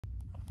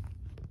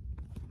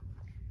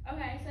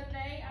Okay, so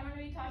today I'm going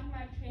to be talking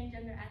about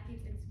transgender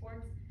athletes in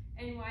sports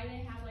and why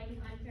they have like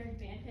an unfair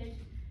advantage.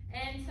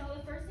 And so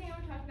the first thing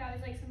I want to talk about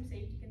is like some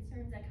safety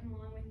concerns that come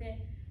along with it.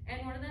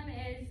 And one of them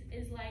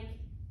is like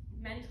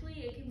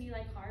mentally it can be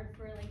like hard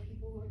for like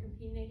people who are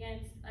competing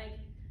against like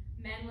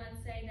men,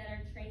 let's say, that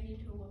are trained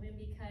into a woman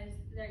because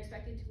they're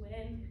expected to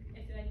win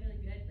if they're like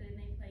really good, but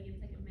then they play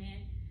against like a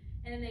man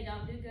and then they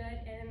don't do good.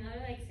 And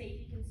another like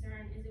safety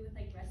concern is it with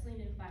like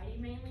wrestling and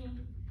fighting mainly,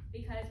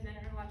 because men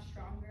are a lot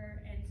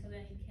stronger and so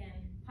they can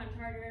punch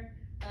harder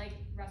or like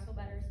wrestle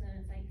better, so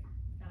then it's like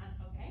not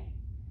okay.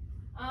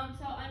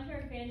 So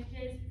unfair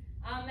advantages,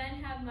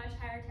 men have much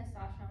higher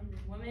testosterone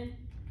than women.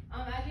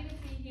 As you can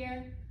see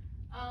here,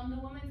 the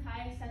woman's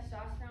highest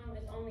testosterone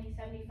is only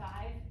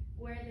 75,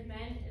 where the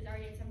men is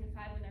already at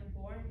 75 when they're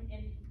born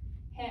and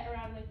hit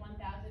around like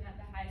 1,000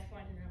 at the highest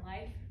point in their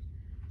life.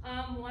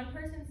 One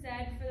person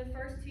said for the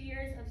first 2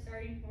 years of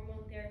starting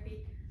hormone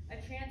therapy,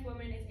 a trans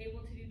woman is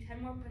able to do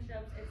 10 more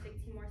push-ups and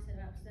 16 more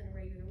sit-ups than a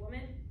regular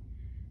woman.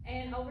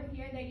 And over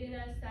here they did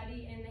a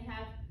study and they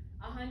have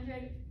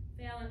 100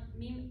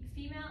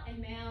 female and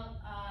male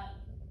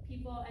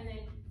people and then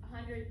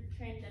 100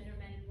 transgender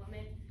men and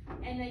women.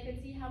 And they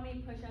could see how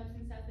many push-ups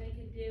and stuff they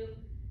could do.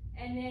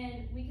 And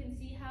then we can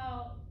see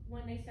how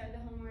when they start the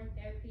hormone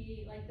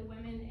therapy, like the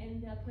women in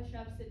the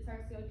push-ups, it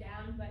starts to go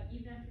down, but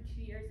even after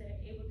 2 years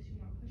they're able to do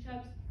more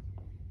push-ups.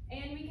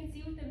 And we can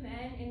see with the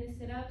men in the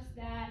sit-ups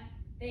that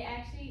they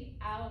actually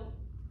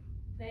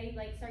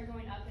start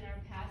going up and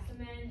are past the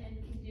men and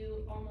can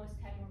do almost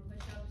 10 more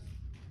push-ups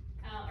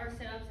or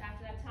sit-ups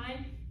after that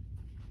time.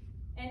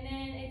 And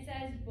then it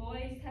says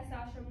boys'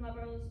 testosterone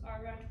levels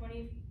are around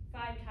 25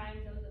 times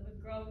those of a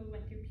girl who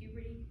went through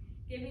puberty,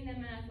 giving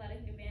them an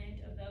athletic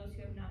advantage of those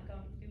who have not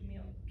gone through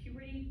male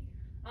puberty.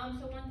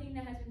 So one thing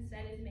that has been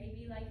said is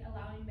maybe like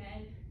allowing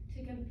men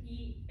to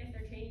compete if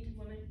they're changed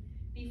to women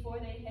before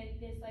they hit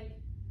this like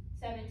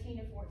 17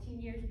 to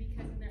 14 years,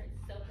 because then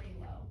it's still pretty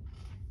low.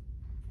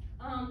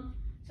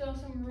 So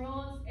some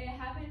rules, it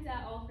happens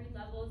at all three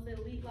levels: the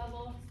elite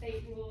level,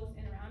 state rules,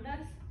 and around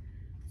us.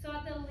 So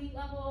at the elite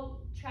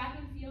level, track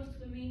and field,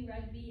 swimming,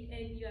 rugby,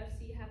 and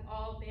UFC have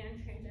all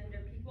banned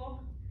transgender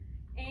people.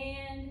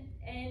 And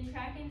in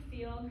track and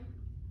field,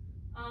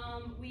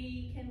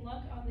 we can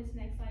look on this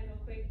next slide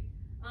real quick.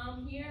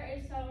 Here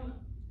is some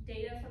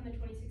data from the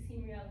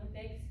 2016 Rio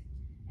Olympics.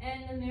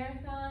 And the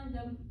marathon,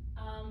 the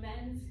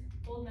men's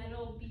gold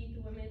medal beat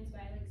the women's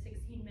by like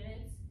 16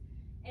 minutes.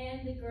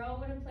 And the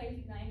girl would have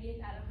placed 90th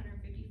out of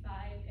 155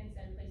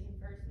 instead of placing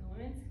first in the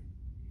women's.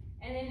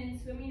 And then in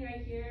swimming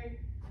right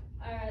here,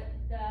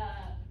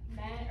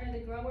 the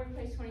girl would have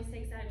placed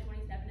 26 out of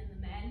 27 in the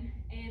men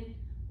and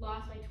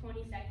lost by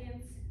 20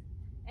 seconds.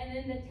 And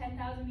then the 10,000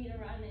 meter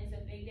run is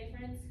a big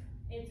difference.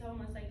 It's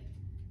almost like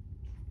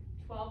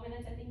 12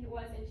 minutes, I think it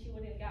was, and she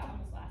would have got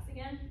almost last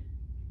again.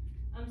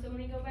 So when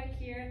we go back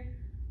here,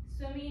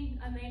 swimming,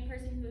 a main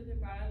person who has been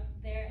brought up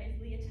there is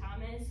Leah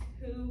Thomas,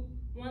 who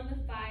won the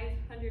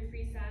 500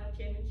 freestyle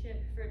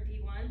championship for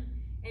D1,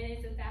 and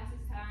it's the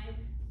fastest time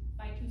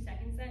by 2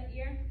 seconds that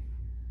year.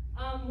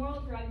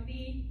 World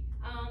rugby,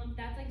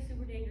 that's like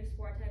super dangerous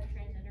sport to have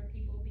transgender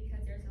people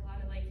because there's a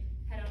lot of like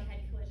head-on-head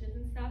collisions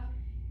and stuff.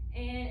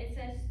 And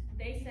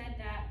they said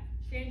that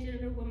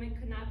transgender women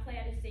could not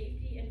play out of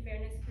safety and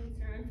fairness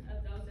concerns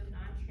of those of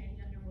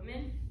non-transgender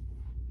women.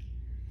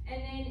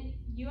 And then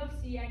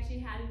UFC actually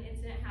had an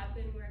incident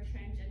happen where a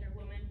transgender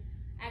woman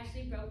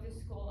actually broke the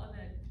skull of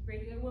a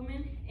regular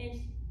woman,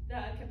 and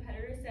the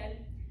competitor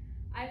said,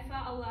 "I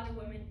fought a lot of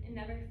women and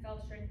never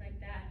felt strength like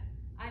that.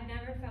 I've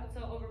never felt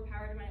so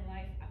overpowered in my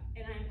life,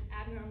 and I'm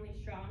abnormally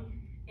strong."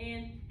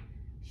 And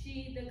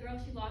the girl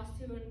she lost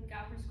to and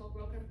got her skull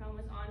broken from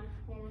was on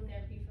hormone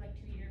therapy for like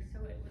 2 years,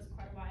 so it was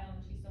quite a while,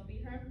 and she still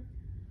beat her.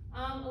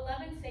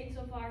 11 states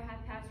so far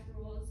have passed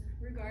rules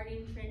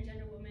regarding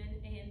transgender women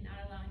and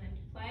not allowing them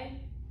to play.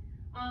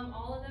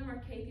 All of them are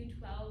K through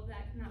 12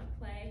 that cannot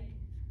play.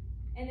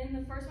 And then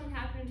the first one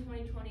happened in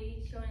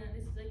 2020, showing that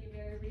this is like a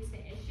very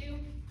recent issue.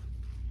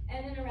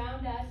 And then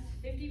around us,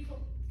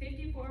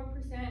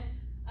 54%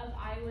 of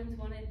Iowans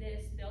wanted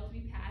this bill to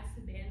be passed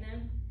to ban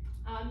them.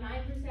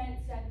 9%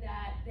 said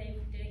that they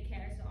didn't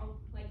care, so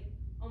like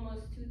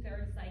almost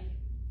 2/3 like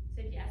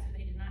said yes or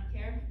they did not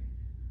care.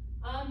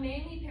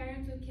 Mainly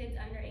parents with kids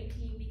under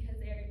 18 because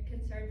they're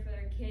concerned for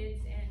their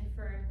kids and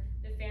for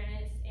the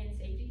fairness and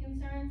safety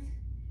concerns.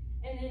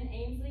 And then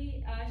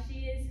Ainsley,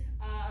 she is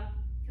a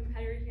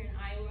competitor here in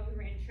Iowa who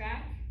ran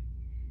track,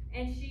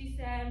 and she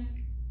said,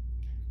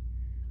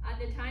 "At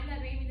the time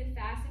that made me the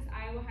fastest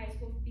Iowa high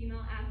school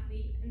female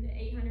athlete in the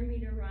 800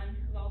 meter run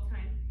of all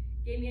time,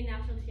 gave me a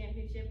national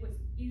championship, was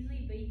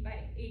easily beat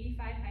by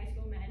 85 high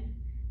school men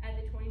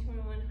at the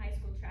 2021 high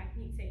school track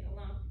meet state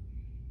alone.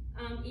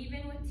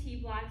 Even with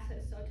T blocks,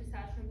 so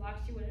testosterone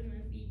blocks, she would have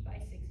been beat by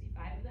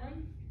 65 of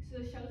them." So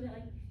it shows that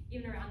like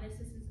even around this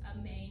is a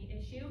main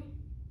issue.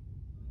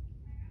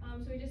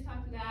 So we just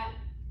talked to that.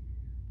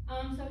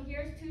 So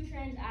here's two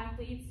trans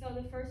athletes. So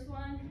the first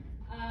one,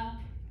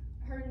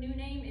 her new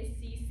name is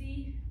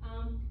Cece.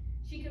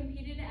 She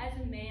competed as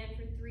a man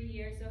for 3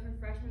 years year. So her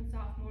freshman,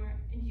 sophomore,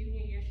 and junior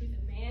year, she was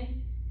a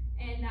man,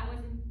 and that was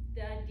in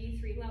the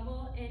D3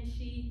 level, and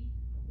she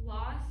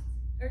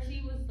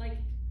was like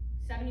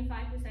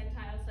 75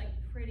 percentiles, like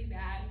pretty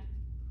bad.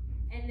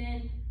 And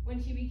then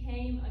when she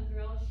became a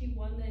girl, she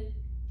won the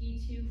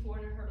D2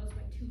 400 hurdles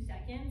by 2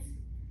 seconds.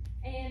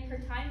 And her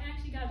time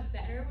actually got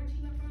better when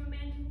she went from a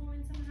man to a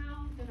woman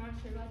somehow. They're not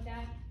sure about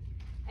that.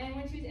 And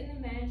when she was in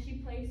the men, she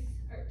placed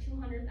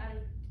 200th out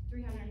of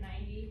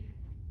 390.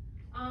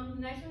 The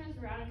next one is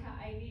Veronica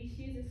Ivy.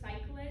 She's a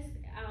cyclist,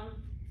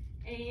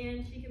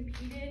 and she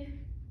competed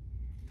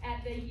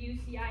at the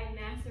UCI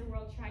Master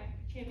World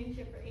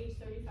Championship for age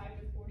 35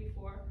 to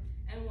 44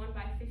 and won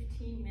by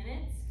 15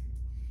 minutes.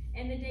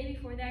 And the day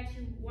before that,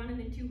 she won in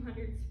the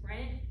 200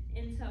 sprint,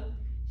 and so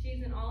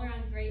she's an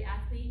all-around great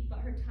athlete, but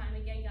her time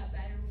again got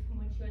better from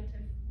when she went to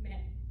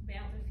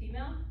male to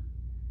female.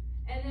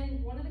 And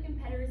then one of the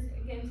competitors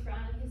against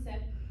Veronica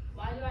said,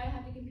 "Why do I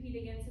have to compete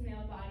against a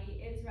male body?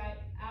 It's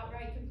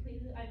outright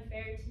completely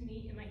unfair to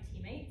me and my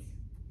teammates."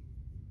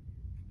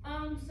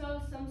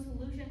 So some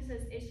solutions to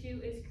this issue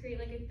is create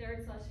like a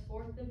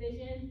 3rd/4th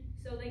division.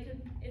 So they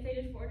could, if they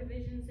did 4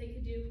 divisions, they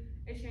could do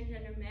a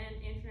transgender man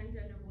and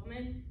transgender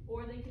woman,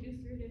 or they could do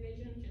 3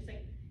 divisions, just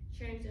like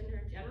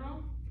transgender in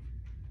general.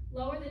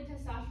 Lower the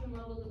testosterone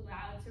levels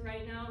allowed. So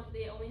right now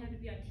they only have to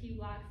be on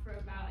T-block for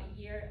about a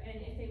year,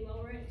 and if they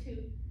lower it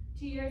to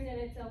 2 years, then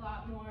it's a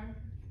lot more.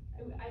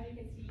 As you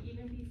can see,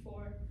 even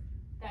before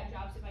that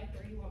drops it by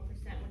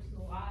 31%, which is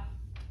a lot.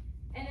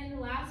 And then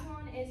the last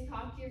one is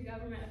talk to your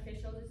government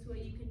officials. This is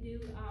what you can do.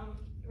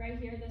 Right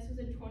here, this was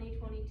in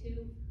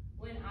 2022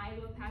 when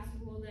Iowa passed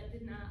a rule that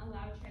did not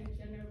allow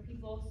transgender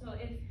people. So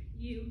if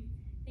you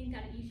think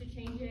that you should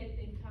change it,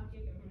 then talk to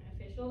your government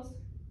officials.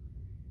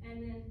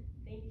 And then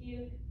thank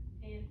you,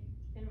 and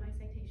then my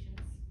citation.